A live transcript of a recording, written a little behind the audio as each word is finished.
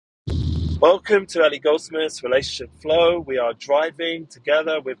Welcome to Ali Goldsmith's Relationship Flow. We are driving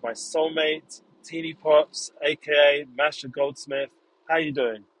together with my soulmate, Teeny Pops, aka Masha Goldsmith. How you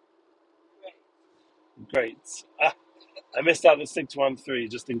doing? Great. I missed out the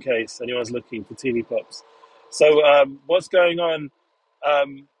 613 just in case anyone's looking for Teeny Pops. So, what's going on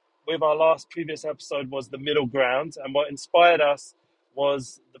with our previous episode was the middle ground, and what inspired us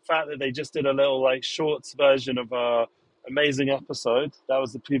was the fact that they just did a little like shorts version of our amazing episode. That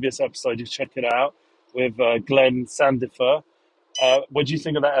was the previous episode. You check it out with Glenn Sandifer. What do you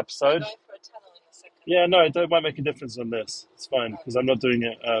think of that episode? Yeah, no, it won't make a difference on this. It's fine because I'm not doing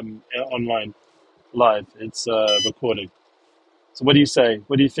it online live. It's recording. So what do you say?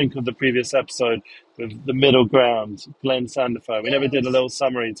 What do you think of the previous episode with the middle ground, Glenn Sandifer? We never did a little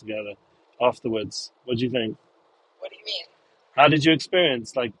summary together afterwards. What do you think? What do you mean? How did you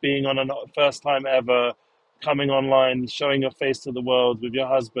experience like being on a first time ever, coming online, showing your face to the world with your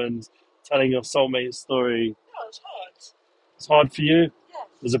husband, telling your soulmate story? No, it's hard. It's hard for you? Yes.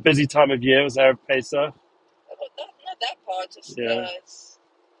 It was a busy time of year. It was Erev Pesach. Not that part, just Yeah. it's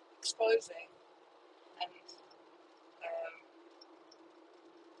exposing. And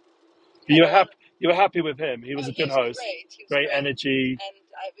But you were happy with him. He was a good he was host. great. He was Great great. energy. And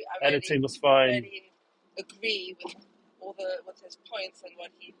I Editing was fine. really agree with his points and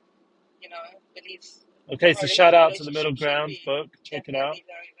what he, believes. Okay, so Our shout out to the relationship Middle should Ground be. book. Check it Definitely out.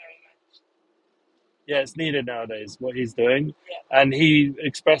 very, very much. Yeah, it's needed nowadays what he's doing, Yeah. and he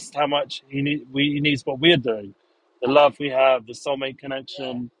expressed how much he needs what we're doing, the love we have, the soulmate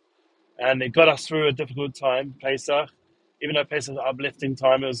connection, and it got us through a difficult time, Pesach. Even though Pesach was an uplifting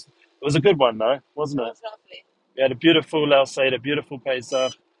time, it was a good one, though, wasn't It it? was lovely. We had a beautiful Leil Seder, beautiful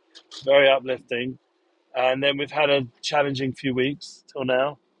Pesach, very uplifting, and then we've had a challenging few weeks till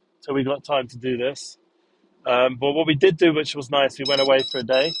now, till we got time to do this. But what we did do, which was nice, we went away for a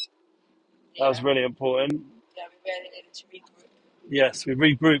day. That was really important. Yeah, we really needed to regroup. Yes, we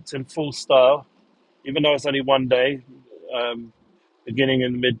regrouped in full style, even though it's only one day, beginning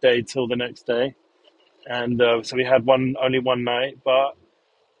in midday till the next day. And so we had only one night, but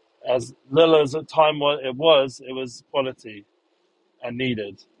as little as the time it was quality and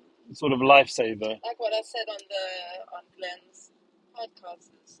needed. Sort of a lifesaver. Like what I said on Glenn's podcast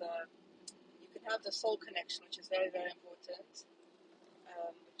is you can have the soul connection, which is very, very important,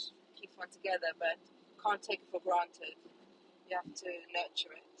 which keeps one together, but can't take it for granted. You have to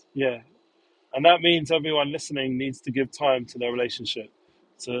nurture it. Yeah. And that means everyone listening needs to give time to their relationship.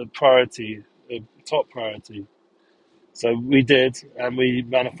 It's a priority, a top priority. So we did, and we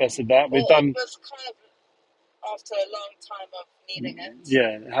manifested that. It was kind of after a long time of needing it.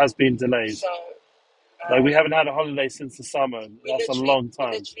 Yeah, it has been delayed. So, like we haven't had a holiday since the summer. That's a long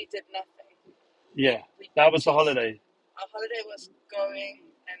time. We literally did nothing. Yeah, that was the holiday. Our holiday was going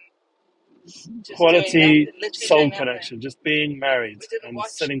and just quality soul doing connection, just being married and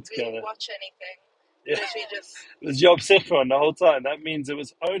sitting together. We didn't watch anything. Yeah. It was Yom Zichron the whole time. That means it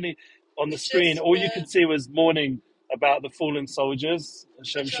was only on the screen. All you could see was mourning about the fallen soldiers,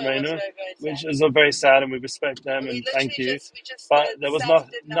 Hashem Shemenu, which is very sad, and we respect them and thank you. But there was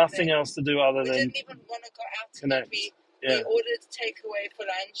nothing else to do other than didn't even want to go out to connect. We ordered takeaway for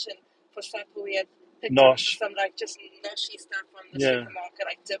lunch, and for supper we had picked Nosh. up some just noshy stuff from the supermarket,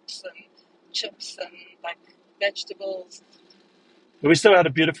 like dips and chips and like vegetables. But we still had a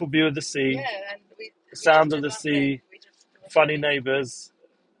beautiful view of the sea, and the sound of the sea, funny neighbours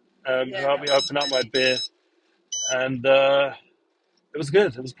who helped me open up my beer, and it was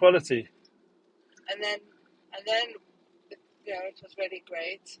good. It was quality. And then it was really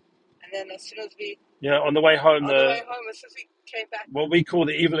great. And then as soon as we on the way home, as soon as we came back, what we call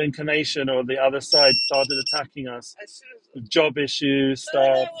the evil inclination or the other side started attacking us with job issues,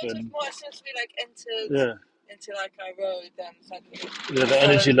 stuff, and more as soon as we entered into our road, then suddenly the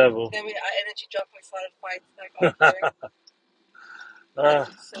energy level. Then our energy dropped. And we started fighting,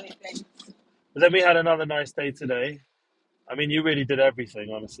 arguing, silly things. But then we had another nice day today. I mean, you really did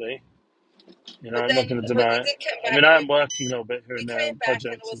everything, honestly. I'm not going to deny it. I mean, I am working a little bit here and there on projects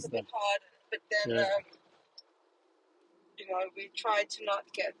and it was stuff. a bit hard, but then we tried to not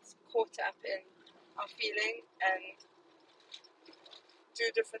get caught up in our feeling and do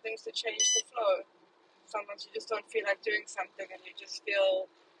different things to change the flow. Sometimes you just don't feel like doing something and you just feel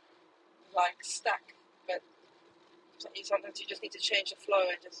like stuck, but sometimes you just need to change the flow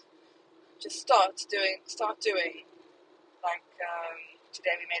and just start doing. Like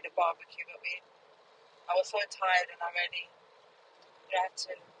today we made a barbecue, but I was so tired and I really had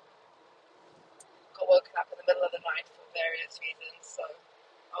to got woken up in the middle of the night for various reasons, so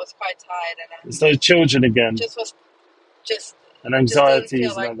I was quite tired and it's those children again. Just And just don't anxiety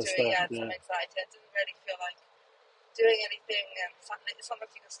feel is like another doing. stuff. Yeah, some Yeah, anxiety. I didn't really feel like doing anything, and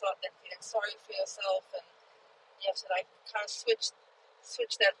sometimes you can start then feeling sorry for yourself, and you have to like kind of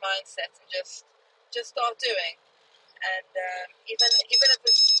switch that mindset and just start doing. And even if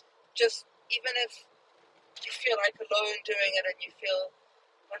it's just even if you feel like alone doing it, and you feel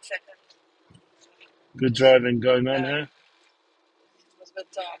 1 second, good just driving going on uh, here. it was a bit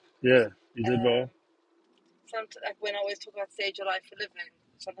dark. Yeah, you did Um, well. like when I always talk about stage your life for living,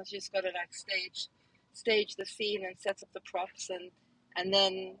 sometimes you just got to like stage the scene and set up the props, and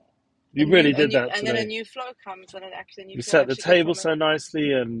then You really did that and then a today. new flow comes, and a new We flow set the actually goes table on. so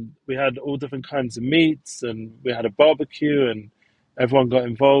nicely, and we had all different kinds of meats, and we had a barbecue, and everyone got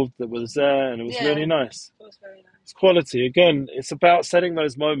involved that was there, and it was Yeah, really nice. it was very nice. It's quality. Again, it's about setting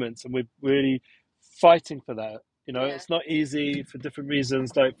those moments, and we're really fighting for that. Yeah, It's not easy for different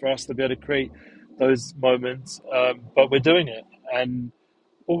reasons, like for us to be able to create those moments, but we're doing it. And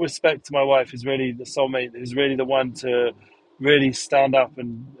all respect to my wife, who's really the soulmate, who's really the one to really stand up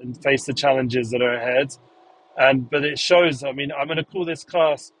and face the challenges that are ahead. But it shows. I mean, I'm going to call this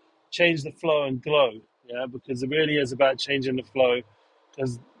class "Change the Flow and Glow," yeah, because it really is about changing the flow.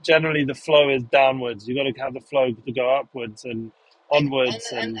 Because generally the flow is downwards. You've got to have the flow to go upwards and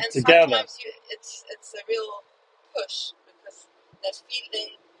onwards and and together. sometimes it's a real push, because that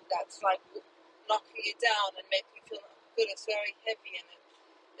feeling that's like knocking you down and making you feel good. It's very heavy, and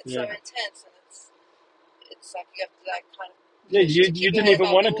it's so Yeah, intense, and it's like you have to like kind of yeah. push You to you keep your didn't head even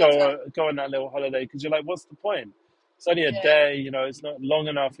above want the to water. go on that little holiday because you're like, what's the point? It's only a Yeah, day. It's not long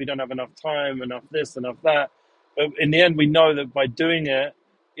enough. We don't have enough time, enough this, enough that. But in the end, we know that by doing it,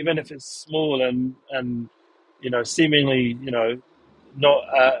 even if it's small and seemingly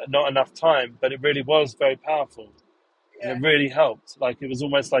not enough time, but it really was very powerful, and it yeah, really helped. Like it was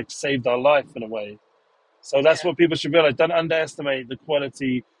almost like saved our life in a way. So that's yeah, what people should realize. Don't underestimate the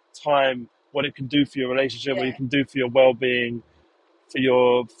quality time, what it can do for your relationship, what yeah. it can do for your well-being, for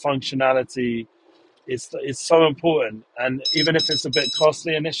your functionality. It's so important, and even if it's a bit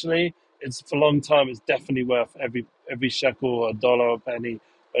costly initially, it's for long term. It's definitely worth every shekel or dollar or penny,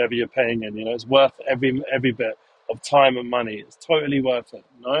 whatever you're paying in. It's worth every bit of time and money. It's totally worth it.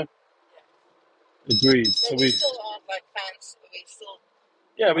 No, agreed. So But we still aren't like fans. We still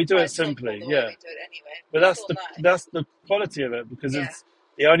we are do it quite simple simply. the way Yeah, we do it anyway. but But it's still that's nice. the quality of it because Yeah, it's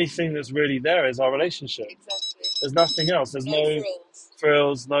the only thing that's really there is our relationship. exactly. There's nothing else. There's No no frills.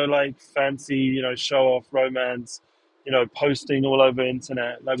 frills, no like fancy, show off romance, posting all over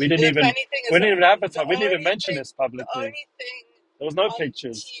internet. Like And the funny thing we is, didn't even the advertise, we didn't even only mention thing, this publicly. There was no on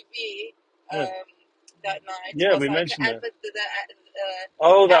pictures. TV Yeah, that night yeah, was we like an mentioned it.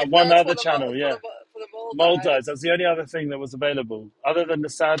 Oh, that one advert other channel, yeah. for the Maldives. Maldives. That's the only other thing that was available, other than the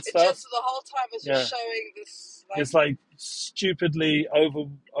sad It just stuff. the whole time was just Yeah, showing this like this like stupidly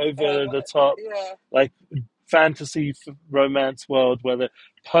over the top, yeah, like fantasy romance world where the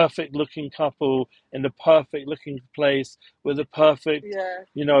perfect looking couple in the perfect looking place with the perfect yeah,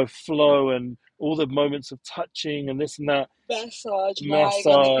 flow and all the moments of touching and this and that lying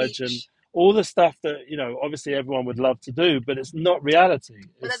on the massage and beach. all the stuff that obviously everyone would love to do, but it's not reality.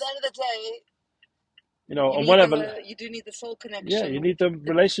 But at the It's end of the day, on whatever. you do need the soul Yeah, you connection. need the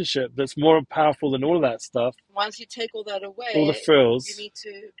relationship that's more powerful than all of that stuff, Once you take all that all the away, you frills. need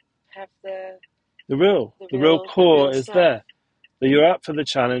to have The real the core real is stuff. there. That you're up for the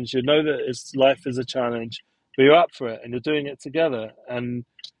challenge. You know that life is a challenge, but you're up for it, and you're doing it together. And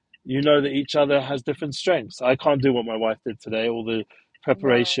you know that each other has different strengths. I can't do what my wife did today, all the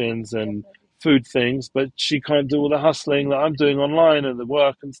No, preparations and definitely. food things, but she can't do all the hustling that I'm doing online and the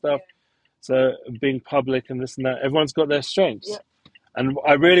work and stuff. Yeah, So being public and this and that, everyone's got their yeah. strengths. And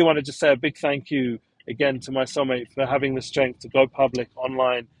I really want to just say a big thank you again to my soulmate for having the strength to go public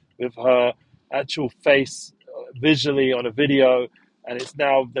online with her actual face visually on a video. And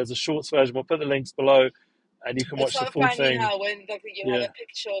there's a shorts version. We'll put the links below and you can It's watch so the full funny thing. how when like you have Yeah, a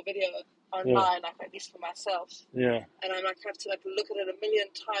picture or video yeah, online, like at least for myself, yeah. and I like have to like look at it a million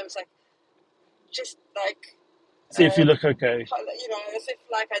times, like just like See if you look okay. as if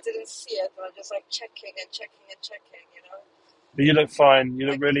like I didn't see it, and I'm just like checking and checking and checking, But you look fine. You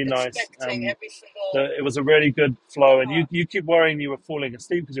look like really nice. inspecting every single. It was a really good flow. And Uh, you keep worrying you were falling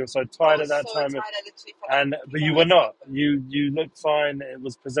asleep because you were so I tired at was that so time. tired, I literally felt like But keep you my were eyes not. open. You looked fine. It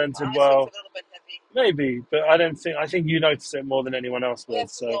was My presented eyes looked well. a little bit heavy. Maybe, but I don't think. I think you noticed it more than anyone else Well, would.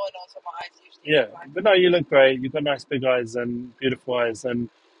 that's because So no one knows what my eyes usually yeah, look like. but no, you look great. You've got nice big eyes and beautiful eyes, and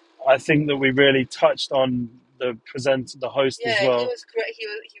I think that we really touched on the host as Yeah, he well. was great. He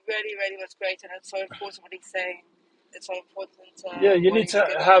really, really was great, and it's so important what he's saying. It's so important Yeah, you what need he's to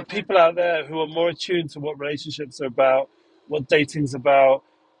giving have over. people out there who are more attuned to what relationships are about, what dating's about,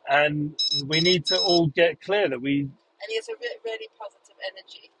 and we need to all get clear that we, And he has a really positive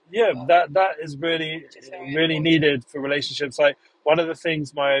energy. yeah, Well, that is really which is very really important. needed for relationships. Like one of the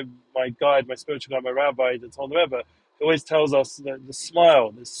things my guide, my spiritual guide, my rabbi, the Tom the Rebbe, always tells us that the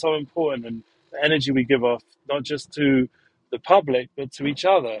smile is so important, and the energy we give off, not just to the public but to each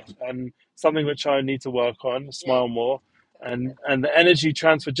other, and something which I need to work on, Yeah, smile more, definitely. and the energy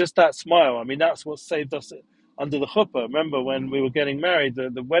transfer, just that smile. I mean, that's what saved us under the chuppah. Remember when we were getting married,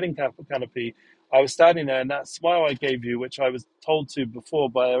 the wedding canopy, I was standing there, and that smile I gave you, which I was told to before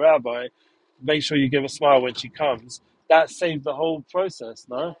by a rabbi, make sure you give a smile when she comes. That saved the whole process,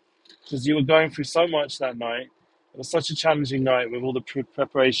 no? Because you were going through so much that night. It was such a challenging night with all the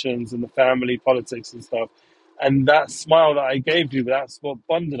preparations and the family politics and stuff. And that smile that I gave you, that's what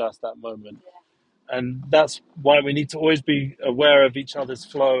bonded us that moment. Yeah. And that's why we need to always be aware of each other's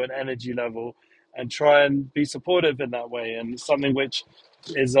flow and energy level, and try and be supportive in that way. And something which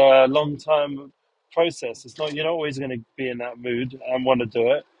is a long term process. It's not, you're not always going to be in that mood and want to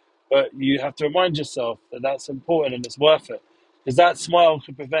do it, but you have to remind yourself that that's important and it's worth it, because that smile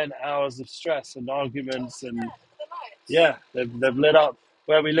could prevent hours of stress and arguments. And The lights. yeah, they've lit up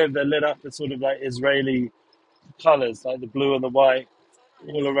where we live. They're lit up with sort of like Israeli colors, like the blue and the white, So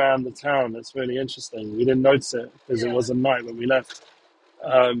nice. all around the town. That's really interesting. We didn't notice it because it Yeah. was a night when we left.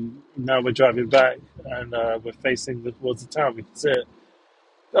 Now we're driving back, and we're facing towards the town. We can see it.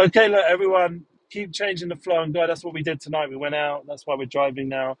 Okay, look, everyone, keep changing the flow and go. That's what we did tonight. We went out. That's why we're driving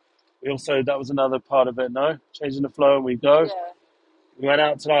now. We also, that was another part of it, no? Changing the flow and we go. Yeah. We went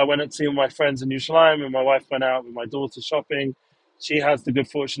out tonight. I went out to see my friends in Yerushalayim, and my wife went out with my daughter shopping. She has the good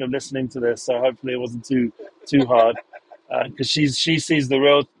fortune of listening to this, so hopefully it wasn't too hard, because she sees the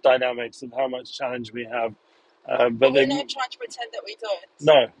real dynamics of how much challenge we have. But we're not trying to pretend that we don't.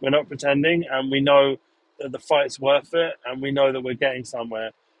 No, we're not pretending, and we know that the fight's worth it, and we know that we're getting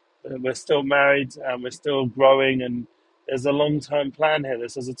somewhere. We're still married, and we're still growing, and there's a long-term plan here.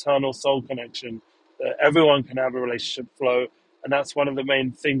 This is eternal soul connection, that everyone can have a relationship flow, and that's one of the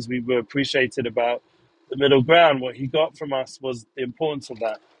main things we were appreciated about the middle ground. What he got from us was the importance of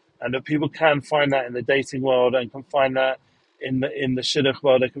that, and that people can find that in the dating world, and can find that in the shidduch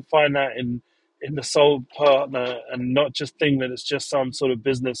world. They can find that in the soul partner, and not just think that it's just some sort of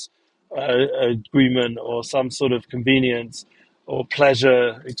business agreement or some sort of convenience or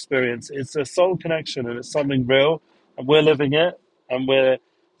pleasure experience. It's a soul connection, and it's something real, and we're living it, and we're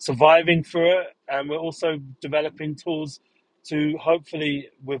surviving through it, and we're also developing tools to hopefully,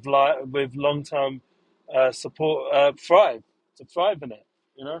 with long term support, to thrive in it.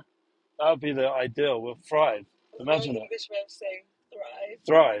 You know, that would be the ideal. We'll thrive. Imagine it. English way of saying thrive.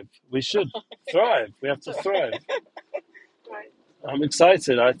 Thrive. We should thrive. We have to thrive. Right. I'm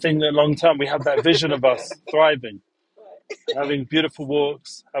excited. I think that long term we have that vision of us thriving, Right. having beautiful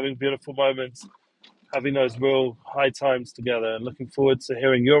walks, having beautiful moments, having those real high times together, and looking forward to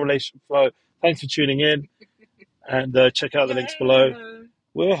hearing your relationship flow. Thanks for tuning in, and check out the links below.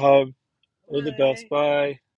 We're home. All the best. Bye. Bye.